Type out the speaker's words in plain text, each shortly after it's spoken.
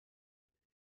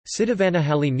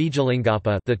Siddhavanahalli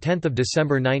Nijalingappa, the 10th of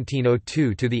December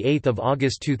 1902 to the 8th of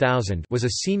August 2000, was a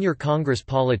senior Congress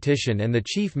politician and the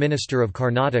Chief Minister of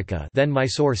Karnataka, then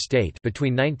Mysore state,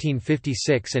 between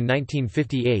 1956 and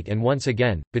 1958 and once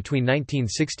again between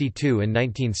 1962 and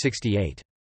 1968.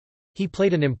 He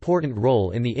played an important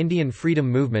role in the Indian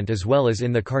freedom movement as well as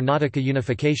in the Karnataka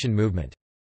unification movement.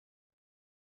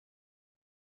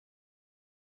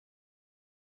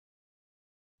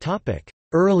 Topic: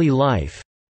 Early life.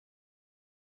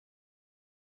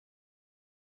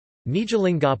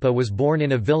 Nijalingappa was born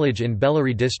in a village in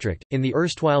Bellary district, in the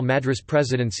erstwhile Madras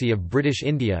Presidency of British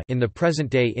India in the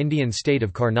present-day Indian state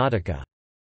of Karnataka.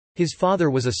 His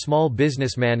father was a small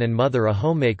businessman and mother a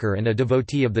homemaker and a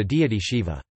devotee of the deity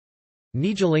Shiva.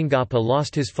 Nijalingappa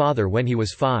lost his father when he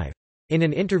was 5. In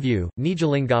an interview,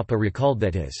 Nijalingappa recalled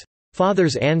that his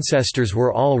father's ancestors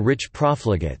were all rich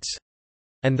profligates,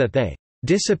 and that they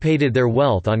dissipated their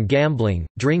wealth on gambling,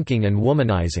 drinking and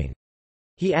womanizing.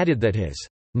 He added that his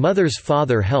mother's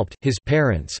father helped his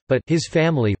parents, but his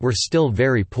family were still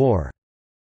very poor.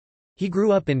 He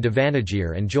grew up in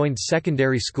Davanagere and joined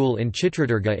secondary school in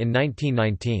Chitradurga in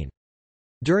 1919.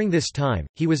 During this time,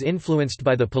 he was influenced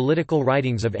by the political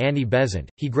writings of Annie Besant.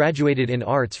 He graduated in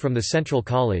arts from the Central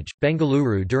College,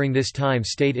 Bengaluru. During this time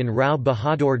stayed in Rao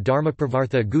Bahadur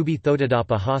Dharmapravartha Gubi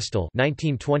Thotadappa Hostel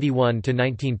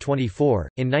 1921–1924,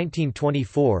 in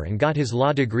 1924 and got his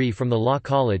law degree from the Law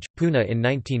College, Pune in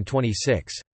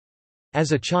 1926.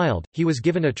 As a child, he was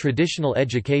given a traditional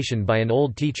education by an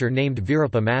old teacher named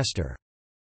Virappa Master.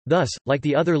 Thus, like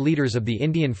the other leaders of the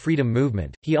Indian freedom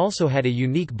movement, he also had a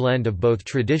unique blend of both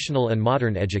traditional and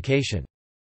modern education.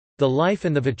 The life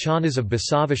and the vachanas of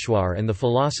Basaveshwar and the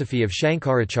philosophy of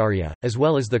Shankaracharya, as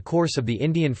well as the course of the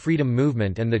Indian freedom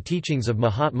movement and the teachings of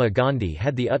Mahatma Gandhi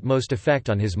had the utmost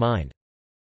effect on his mind.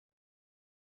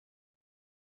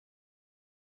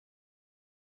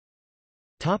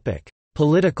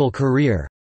 Political career.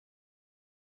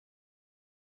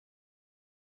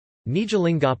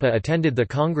 Nijalingappa attended the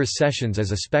Congress sessions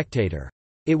as a spectator.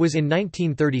 It was in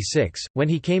 1936, when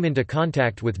he came into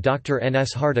contact with Dr. N.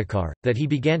 S. Hardikar, that he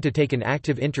began to take an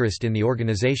active interest in the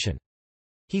organization.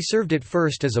 He served at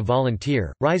first as a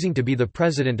volunteer, rising to be the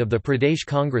president of the Pradesh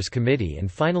Congress Committee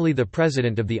and finally the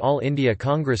president of the All India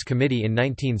Congress Committee in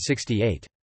 1968.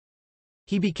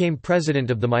 He became president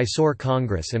of the Mysore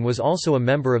Congress and was also a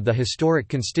member of the historic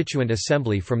Constituent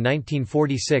Assembly from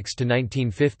 1946 to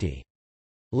 1950.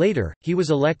 Later, he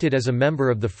was elected as a member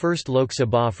of the 1st Lok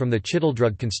Sabha from the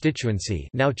Chitaldurg constituency,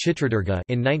 now Chitradurga,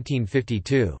 in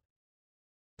 1952.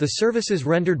 The services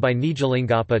rendered by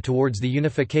Nijalingappa towards the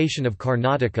unification of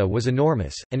Karnataka was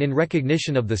enormous, and in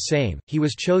recognition of the same, he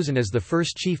was chosen as the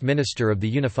first chief minister of the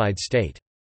unified state.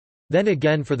 Then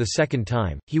again for the second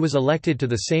time, he was elected to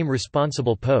the same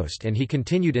responsible post and he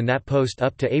continued in that post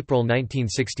up to April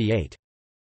 1968.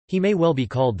 He may well be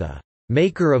called the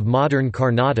maker of modern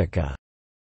Karnataka.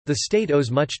 The state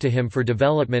owes much to him for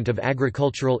development of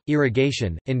agricultural,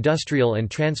 irrigation, industrial and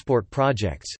transport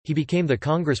projects. He became the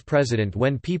Congress president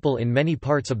when people in many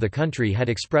parts of the country had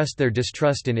expressed their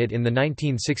distrust in it in the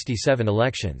 1967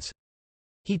 elections.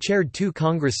 He chaired 2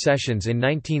 Congress sessions in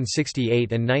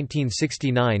 1968 and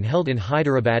 1969 held in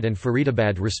Hyderabad and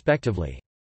Faridabad respectively.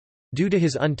 Due to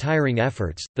his untiring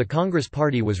efforts, the Congress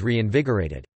party was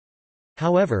reinvigorated.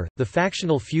 However, the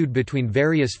factional feud between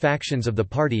various factions of the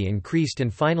party increased and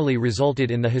finally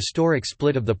resulted in the historic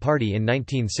split of the party in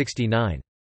 1969.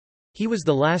 He was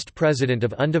the last president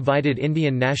of undivided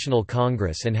Indian National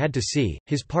Congress and had to see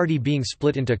his party being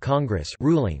split into Congress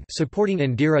ruling supporting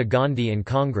Indira Gandhi and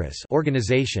Congress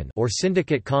organization or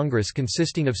syndicate Congress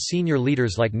consisting of senior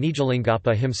leaders like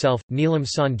Nijalingappa himself, Neelam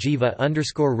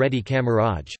Sanjeeva_Reddy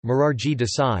Kamaraj, Morarji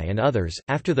Desai and others.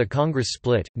 After the Congress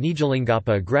split,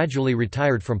 Nijalingappa gradually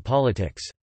retired from politics.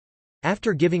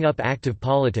 After giving up active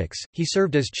politics, he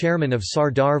served as chairman of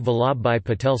Sardar Vallabhbhai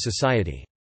Patel Society.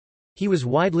 He was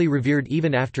widely revered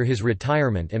even after his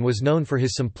retirement and was known for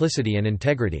his simplicity and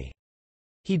integrity.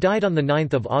 He died on 9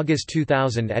 August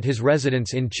 2000 at his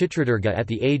residence in Chitradurga at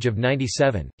the age of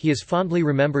 97. He is fondly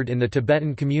remembered in the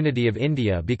Tibetan community of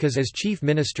India because as Chief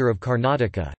Minister of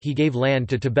Karnataka, he gave land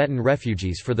to Tibetan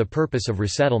refugees for the purpose of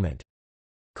resettlement.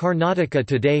 Karnataka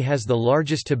today has the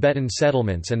largest Tibetan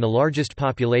settlements and the largest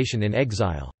population in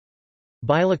exile.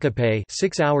 Bilakuppe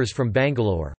 6 hours from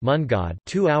Bangalore, Mungad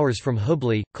 2 hours from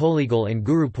Hubli, Kollegal and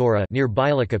Gurupura near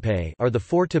Bilakuppe are the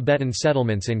 4 Tibetan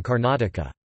settlements in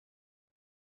Karnataka.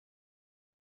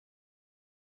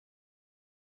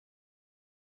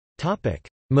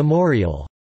 Memorial.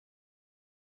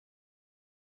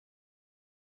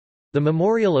 The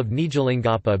memorial of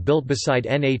Nijalingappa, built beside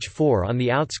NH4 on the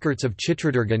outskirts of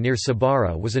Chitradurga near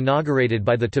Sabara, was inaugurated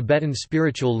by the Tibetan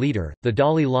spiritual leader, the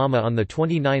Dalai Lama, on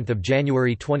 29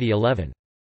 January 2011.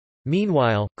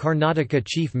 Meanwhile, Karnataka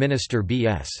Chief Minister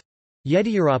B.S.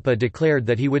 Yediyurappa declared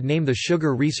that he would name the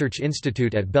Sugar Research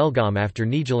Institute at Belgaum after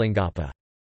Nijalingappa.